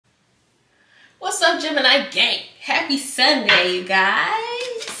What's up, Gemini gang? Happy Sunday, you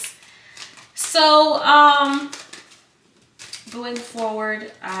guys. So, going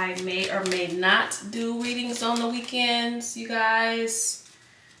forward, I may or may not do readings on the weekends, you guys.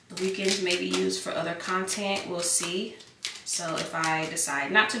 The weekends may be used for other content. We'll see. So if I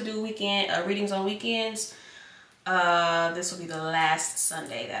decide not to do readings on weekends, this will be the last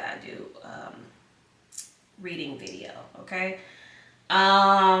Sunday that I do reading video, okay?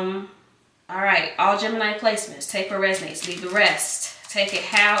 All right, all Gemini placements, take what resonates, leave the rest. Take it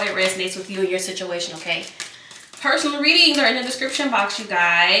how it resonates with you and your situation, okay? Personal readings are in the description box, you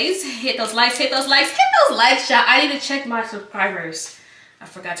guys. Hit those likes, hit those likes, hit those likes, y'all. I need to check my subscribers. I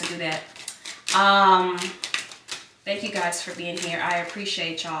forgot to do that. Thank you guys for being here. I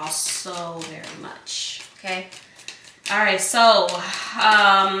appreciate y'all so very much, okay? All right, so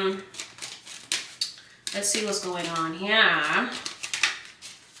let's see what's going on here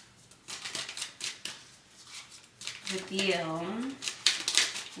with you,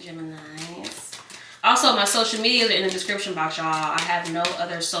 Geminis. Also, my social medias are in the description box, y'all. I have no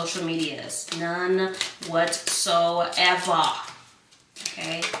other social medias, none whatsoever.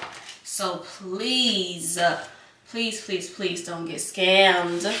 Okay, so please, please, please, please don't get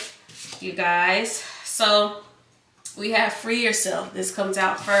scammed, you guys. So we have free yourself. This comes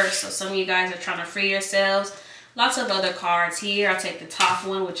out first. So some of you guys are trying to free yourselves. Lots of other cards here. I'll take the top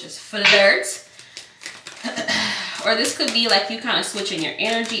one, which is flirt. Or this could be like you kind of switching your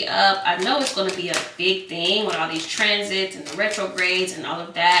energy up. I know it's going to be a big thing with all these transits and the retrogrades and all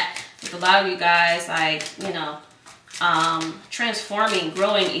of that. With a lot of you guys, like, you know, transforming,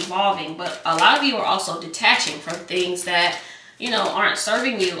 growing, evolving. But a lot of you are also detaching from things that, you know, aren't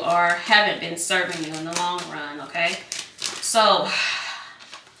serving you or haven't been serving you in the long run, okay? So,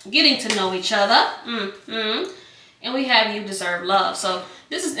 getting to know each other. And we have you deserve love. So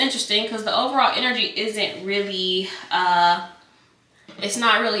this is interesting because the overall energy isn't really, it's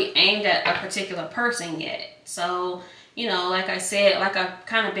not really aimed at a particular person yet. So, you know, like I said, like I've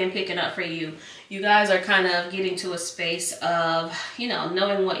kind of been picking up for you, you guys are kind of getting to a space of, you know,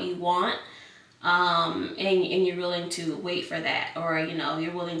 knowing what you want. And you're willing to wait for that, or, you know,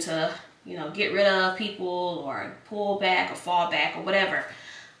 you're willing to, you know, get rid of people or pull back or fall back or whatever,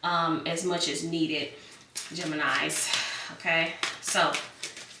 as much as needed, Geminis. Okay, so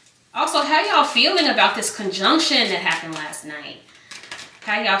also, how y'all feeling about this conjunction that happened last night?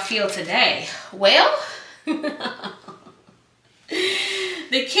 How y'all feel today? Well, the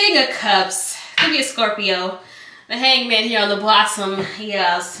King of Cups could be a Scorpio. The Hangman here on the bottom,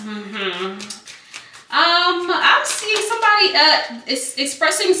 yes. I'm seeing somebody is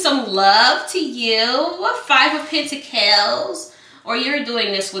expressing some love to you. Five of Pentacles. Or you're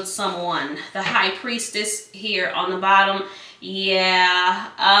doing this with someone. The High Priestess here on the bottom. Yeah.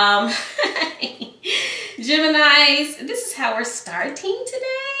 Geminis, this is how we're starting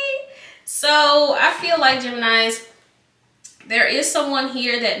today. So I feel like, Geminis, there is someone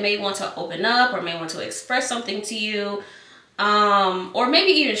here that may want to open up or may want to express something to you. Or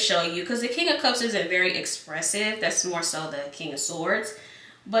maybe even show you, because the King of Cups isn't very expressive. That's more so the King of Swords.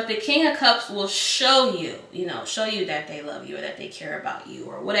 But the King of Cups will show you, you know, show you that they love you or that they care about you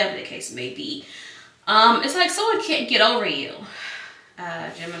or whatever the case may be. It's like someone can't get over you,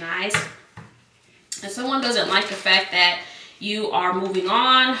 Geminis. And someone doesn't like the fact that you are moving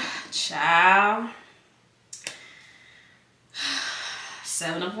on. Child.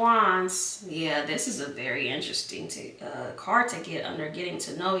 Seven of Wands. Yeah, this is a very interesting card to get under getting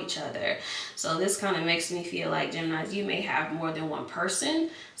to know each other. So this kind of makes me feel like, Geminis, you may have more than one person.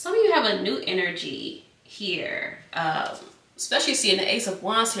 Some of you have a new energy here, especially seeing the Ace of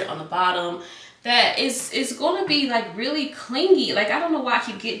Wands here on the bottom. That is going to be like really clingy. Like, I don't know why I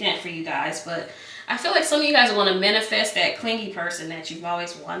keep getting that for you guys, but I feel like some of you guys want to manifest that clingy person that you've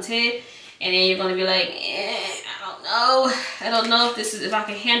always wanted. And then you're going to be like, I don't know. I don't know if I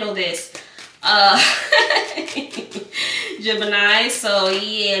can handle this. Gemini. So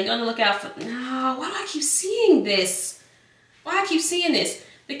yeah, you're going to look out for, no, why do I keep seeing this? Why do I keep seeing this?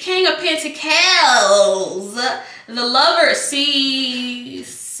 The King of Pentacles. The Lover. See,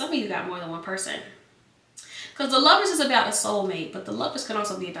 some of you got more than one person. Because the Lovers is about a soulmate, but the Lovers can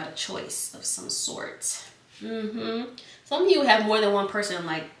also be about a choice of some sort. Some of you have more than one person,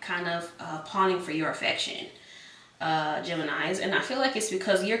 like, kind of pawning for your affection, Geminis. And I feel like it's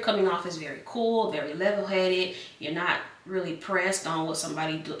because you're coming off as very cool, very level-headed. You're not really pressed on what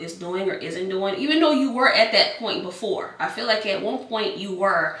somebody is doing or isn't doing, even though you were at that point before. I feel like at one point you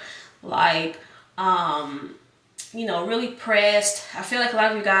were, like, you know, really pressed. I feel like a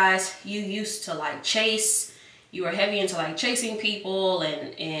lot of you guys, you used to, like, chase. You were heavy into, like, chasing people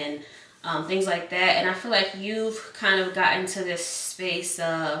and things like that. And I feel like you've kind of gotten to this space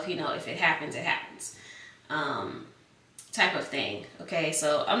of, you know, if it happens, it happens, type of thing. Okay,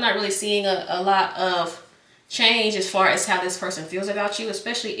 so I'm not really seeing a lot of change as far as how this person feels about you,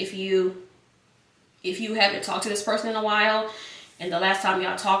 especially if you haven't talked to this person in a while, and the last time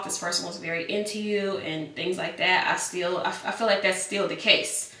y'all talked, this person was very into you and things like that. I feel like that's still the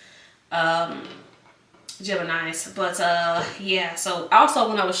case, Geminis. But yeah, so also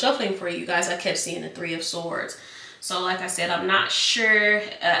when I was shuffling for you guys, I kept seeing the Three of Swords. So like I said, I'm not sure,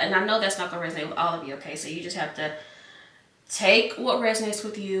 and I know that's not gonna resonate with all of you. Okay, so you just have to take what resonates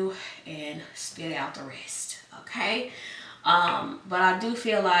with you and spit out the rest. Okay, but I do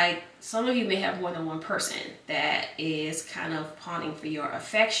feel like some of you may have more than one person that is kind of pawning for your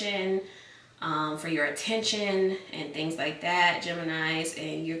affection, for your attention and things like that, Geminis,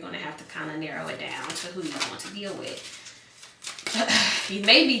 and you're going to have to kind of narrow it down to who you want to deal with. You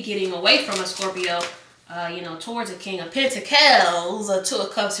may be getting away from a Scorpio, you know, towards a King of Pentacles, or Two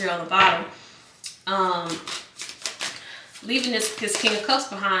of Cups here on the bottom. Leaving this King of Cups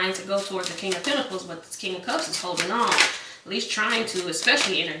behind to go towards the King of Pentacles, but this King of Cups is holding on, at least trying to,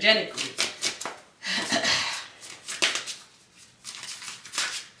 especially energetically.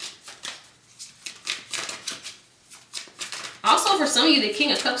 Also, for some of you, the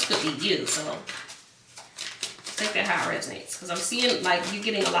King of Cups could be you, so take that how it resonates. Because I'm seeing like you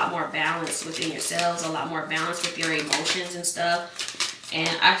getting a lot more balance within yourselves, a lot more balance with your emotions and stuff.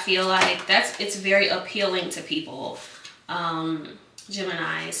 And I feel like it's very appealing to people.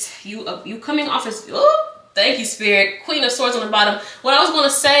 Geminis, you coming off as, oh, thank you, Spirit, Queen of Swords on the bottom. What I was going to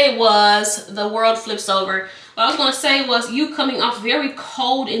say was, the world flips over. What I was going to say was you coming off very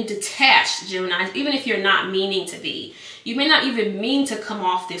cold and detached, Geminis, even if you're not meaning to be. You may not even mean to come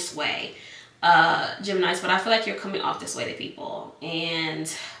off this way, Geminis, but I feel like you're coming off this way to people.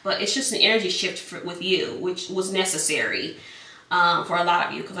 But it's just an energy shift with you, which was necessary. For a lot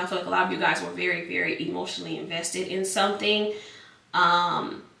of you, because I feel like a lot of you guys were very, very emotionally invested in something,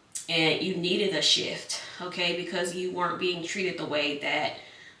 and you needed a shift, okay, because you weren't being treated the way that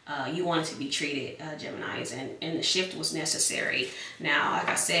you wanted to be treated, Geminis, and the shift was necessary. Now, like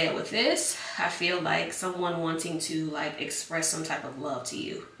I said, with this, I feel like someone wanting to like express some type of love to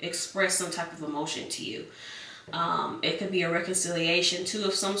you, express some type of emotion to you. It could be a reconciliation too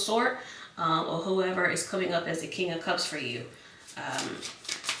of some sort, or whoever is coming up as the King of Cups for you.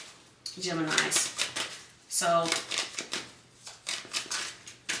 Geminis. So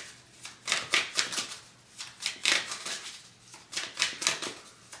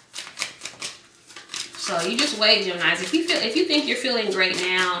you just wait, Geminis. If you think you're feeling great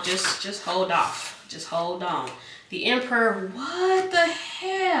now, just hold off. Just hold on. The Emperor, what the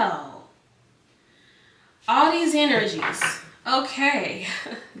hell? All these energies. Okay.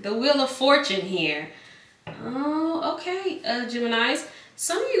 The Wheel of Fortune here. Oh, okay, Geminis.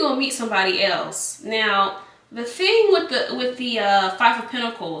 Some of you gonna meet somebody else. Now, the thing with the Five of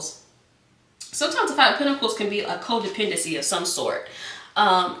Pentacles, sometimes the Five of Pentacles can be a codependency of some sort.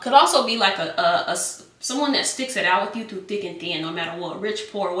 Could also be like someone that sticks it out with you through thick and thin, no matter what,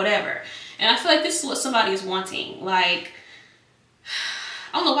 rich, poor, whatever. And I feel like this is what somebody is wanting. Like,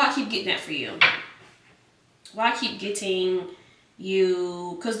 I don't know why I keep getting that for you. Why I keep getting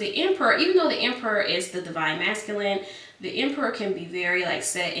you, because the Emperor, even though the Emperor is the divine masculine, the Emperor can be very like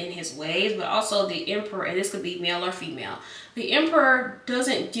set in his ways, but also the Emperor, and this could be male or female, the Emperor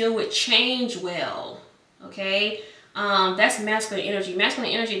doesn't deal with change well, okay? That's masculine energy.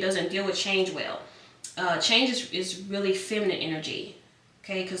 Masculine energy doesn't deal with change well. Change is really feminine energy,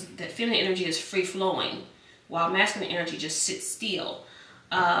 okay? Because the feminine energy is free flowing, while masculine energy just sits still.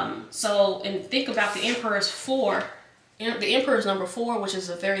 So, and think about the Emperor's 4. The Emperor's number 4, which is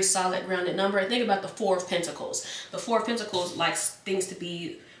a very solid, grounded number. And think about the Four of Pentacles. The Four of Pentacles likes things to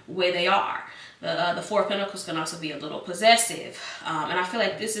be where they are. The Four of Pentacles can also be a little possessive. And I feel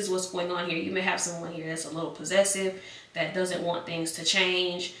like this is what's going on here. You may have someone here that's a little possessive, that doesn't want things to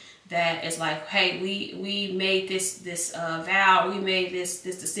change, that is like, hey, we made this vow, we made this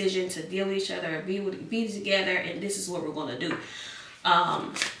decision to deal with each other, be together, and this is what we're going to do.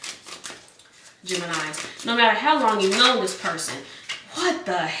 Geminis, no matter how long you've known this person, what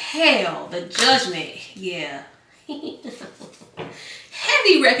the hell, the Judgment, yeah. Heavy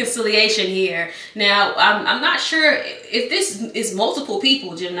reconciliation here. Now, I'm not sure if this is multiple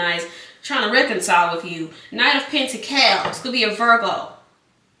people, Geminis, trying to reconcile with you. Knight of Pentacles, could be a Virgo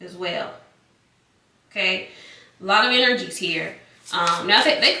as well. Okay, a lot of energies here. Now,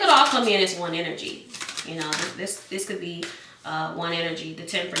 they could all come in as one energy. You know, this could be one energy. The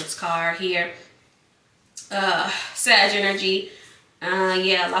Temperance card here. Sag energy.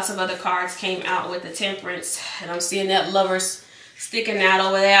 Yeah, lots of other cards came out with the Temperance, and I'm seeing that Lovers sticking out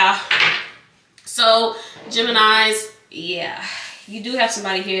over there. So Geminis, yeah, you do have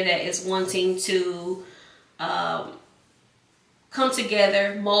somebody here that is wanting to come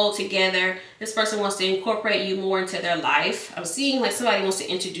together, mold together. This person wants to incorporate you more into their life. I'm seeing like somebody wants to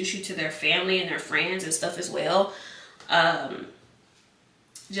introduce you to their family and their friends and stuff as well.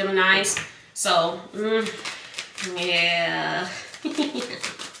 Geminis. So, yeah.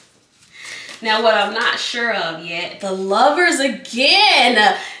 Now, what I'm not sure of yet, the Lovers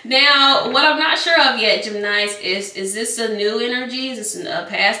again. Now, what I'm not sure of yet, Geminis, is this a new energy? Is this a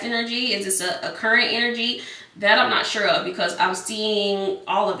past energy? Is this a current energy? That I'm not sure of, because I'm seeing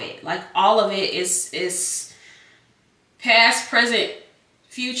all of it. Like, all of it is past, present,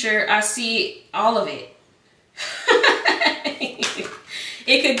 future. I see all of it.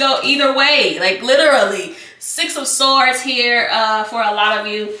 It could go either way, like literally. Six of Swords here for a lot of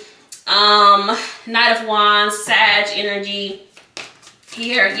you. Knight of Wands, Sag energy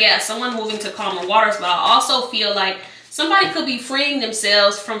here. Yeah, someone moving to calmer waters, but I also feel like somebody could be freeing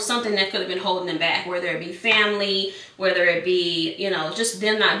themselves from something that could have been holding them back, whether it be family, whether it be, you know, just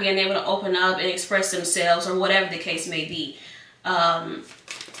them not being able to open up and express themselves, or whatever the case may be.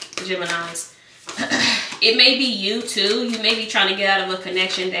 Geminis. It may be you too. You may be trying to get out of a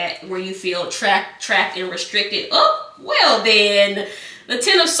connection where you feel trapped and restricted. Oh, well then, the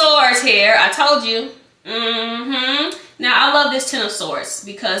Ten of Swords here. I told you. Now, I love this Ten of Swords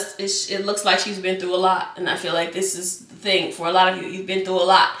because it looks like she's been through a lot. And I feel like this is the thing for a lot of you. You've been through a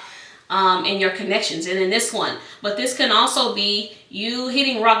lot in your connections and in this one. But this can also be you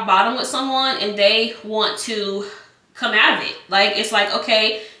hitting rock bottom with someone and they want to come out of it. Like, it's like,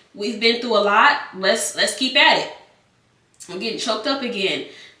 okay, we've been through a lot. Let's keep at it. I'm getting choked up again.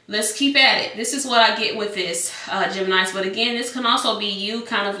 Let's keep at it. This is what I get with this, Geminis. But again, this can also be you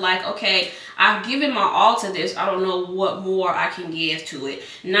kind of like, okay, I've given my all to this. I don't know what more I can give to it.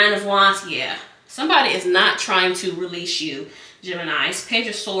 Nine of Wands, yeah. Somebody is not trying to release you, Geminis. Page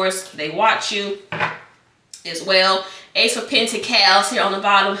of Swords, they watch you as well. Ace of Pentacles here on the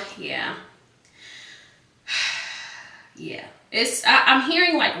bottom, yeah. Yeah. I'm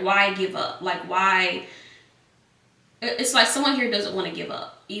hearing like, why give up? Like, why? It's like someone here doesn't want to give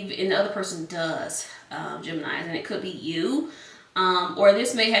up, even, and the other person does, Geminis, and it could be you, or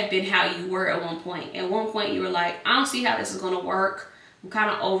this may have been how you were at one point. At one point, you were like, I don't see how this is going to work. I'm kind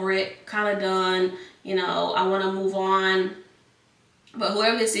of over it, kind of done. You know, I want to move on. But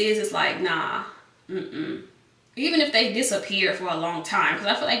whoever this is like, nah, Even if they disappear for a long time, because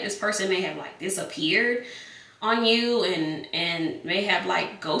I feel like this person may have like disappeared on you and may have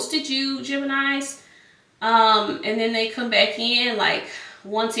like ghosted you, Geminis, and then they come back in like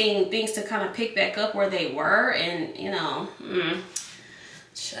wanting things to kind of pick back up where they were, and you know,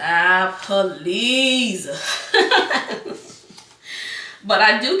 child, please. But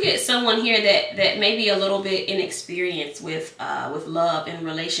I do get someone here that may be a little bit inexperienced with love and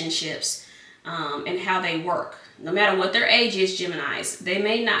relationships, and how they work. No matter what their age is, Geminis, they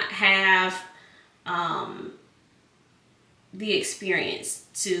may not have the experience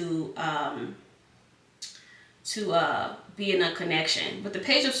to be in a connection. But the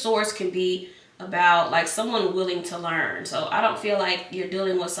Page of Swords can be about like someone willing to learn. So I don't feel like you're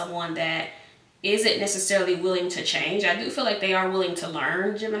dealing with someone that isn't necessarily willing to change. I do feel like they are willing to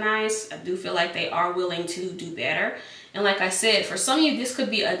learn, Geminis. I do feel like they are willing to do better. And like I said, for some of you, this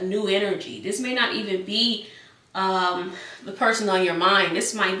could be a new energy. This may not even be the person on your mind.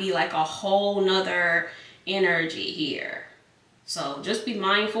 This might be like a whole nother energy here. So just be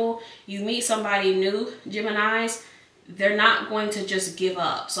mindful. You meet somebody new, Geminis, they're not going to just give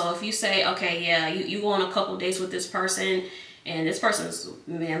up. So if you say, okay, yeah, you go on a couple dates with this person, and this person's,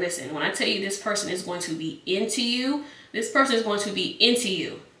 man, listen, when I tell you this person is going to be into you, this person is going to be into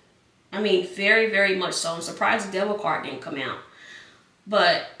you. I mean, very, very much so. I'm surprised the Devil card didn't come out.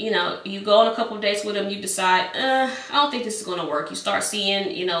 But, you know, you go on a couple of dates with them, you decide, I don't think this is going to work. You start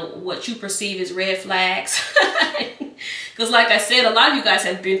seeing, you know, what you perceive as red flags. Because like I said, a lot of you guys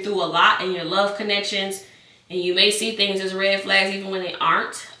have been through a lot in your love connections, and you may see things as red flags even when they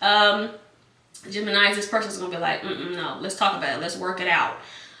aren't. Geminis, this person's going to be like, no, let's talk about it. Let's work it out.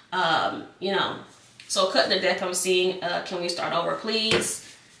 You know, so cutting the deck, I'm seeing, can we start over, please?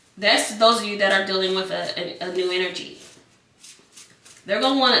 That's those of you that are dealing with a new energy. They're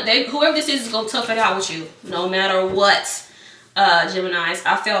going to want to, whoever this is going to tough it out with you, no matter what, Geminis.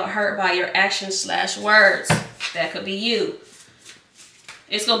 I felt hurt by your actions / words. That could be you.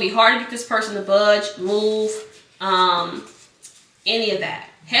 It's going to be hard to get this person to budge, move, any of that.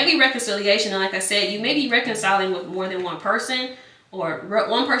 Heavy reconciliation, and like I said, you may be reconciling with more than one person, or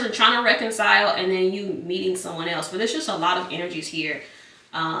one person trying to reconcile and then you meeting someone else. But there's just a lot of energies here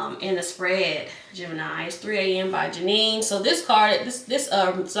in the spread, Gemini. It's 3 a.m. by Janine. So this card, this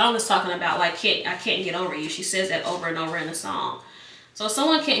song is talking about like, I can't get over you. She says that over and over in the song. So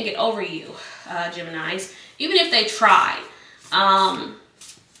someone can't get over you, Geminis, even if they try. I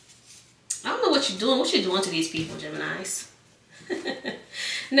don't know what you're doing to these people, Geminis.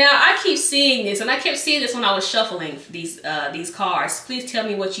 Now, I keep seeing this, and I kept seeing this when I was shuffling these cards. Please tell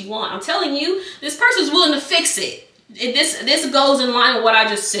me what you want. I'm telling you, this person's willing to fix it. This goes in line with what I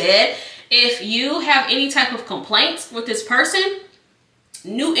just said. If you have any type of complaints with this person,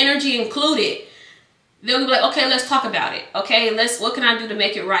 new energy included, they'll be like, okay, let's talk about it. Okay, what can I do to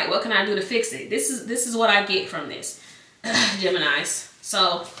make it right? What can I do to fix it? This is what I get from this, Geminis.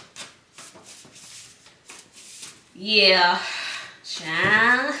 So, yeah.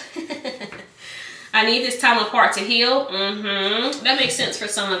 I need this time apart to heal. That makes sense for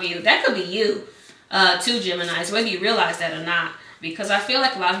some of you. That could be you too, Geminis, whether you realize that or not, because I feel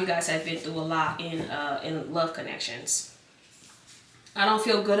like a lot of you guys have been through a lot in love connections. I don't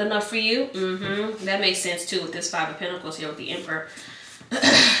feel good enough for you. That makes sense too with this 5 of Pentacles here with the Emperor.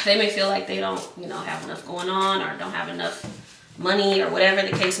 They may feel like they don't, have enough going on, or don't have enough money, or whatever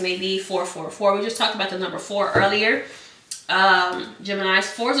the case may be. 444. We just talked about the number 4 earlier. Geminis,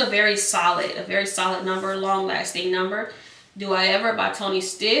 4 is a very solid number, long-lasting number. Do I Ever by Tony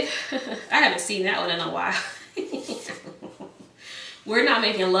Stiff. I haven't seen that one in a while. We're not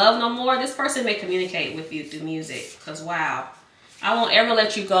making love no more. This person may communicate with you through music, because wow, I won't ever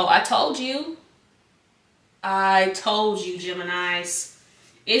let you go. I told you, Geminis.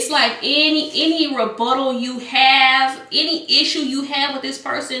 It's like any rebuttal you have, any issue you have with this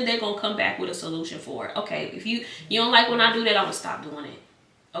person, they're going to come back with a solution for it. Okay, if you don't like when I do that, I'm going to stop doing it.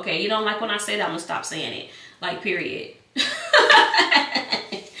 Okay, you don't like when I say that, I'm going to stop saying it. Like, period.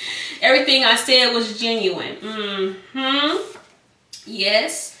 Everything I said was genuine.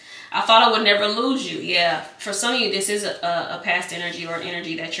 Yes. I thought I would never lose you. Yeah. For some of you, this is a past energy, or an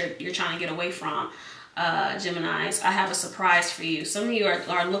energy that you're trying to get away from. Geminis, I have a surprise for you. Some of you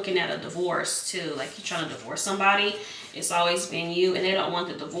are looking at a divorce too, like you're trying to divorce somebody. It's always been you, and they don't want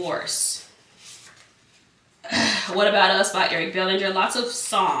the divorce. What About Us by Eric Bellinger. Lots of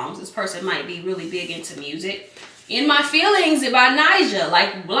songs. This person might be really big into music. In My Feelings by Nija.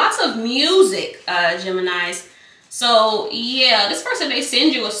 Like lots of music, Geminis. So yeah, this person may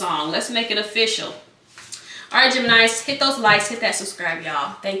send you a song. Let's make it official. All right, Geminis, hit those likes, hit that subscribe,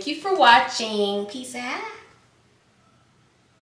 y'all. Thank you for watching. Peace out.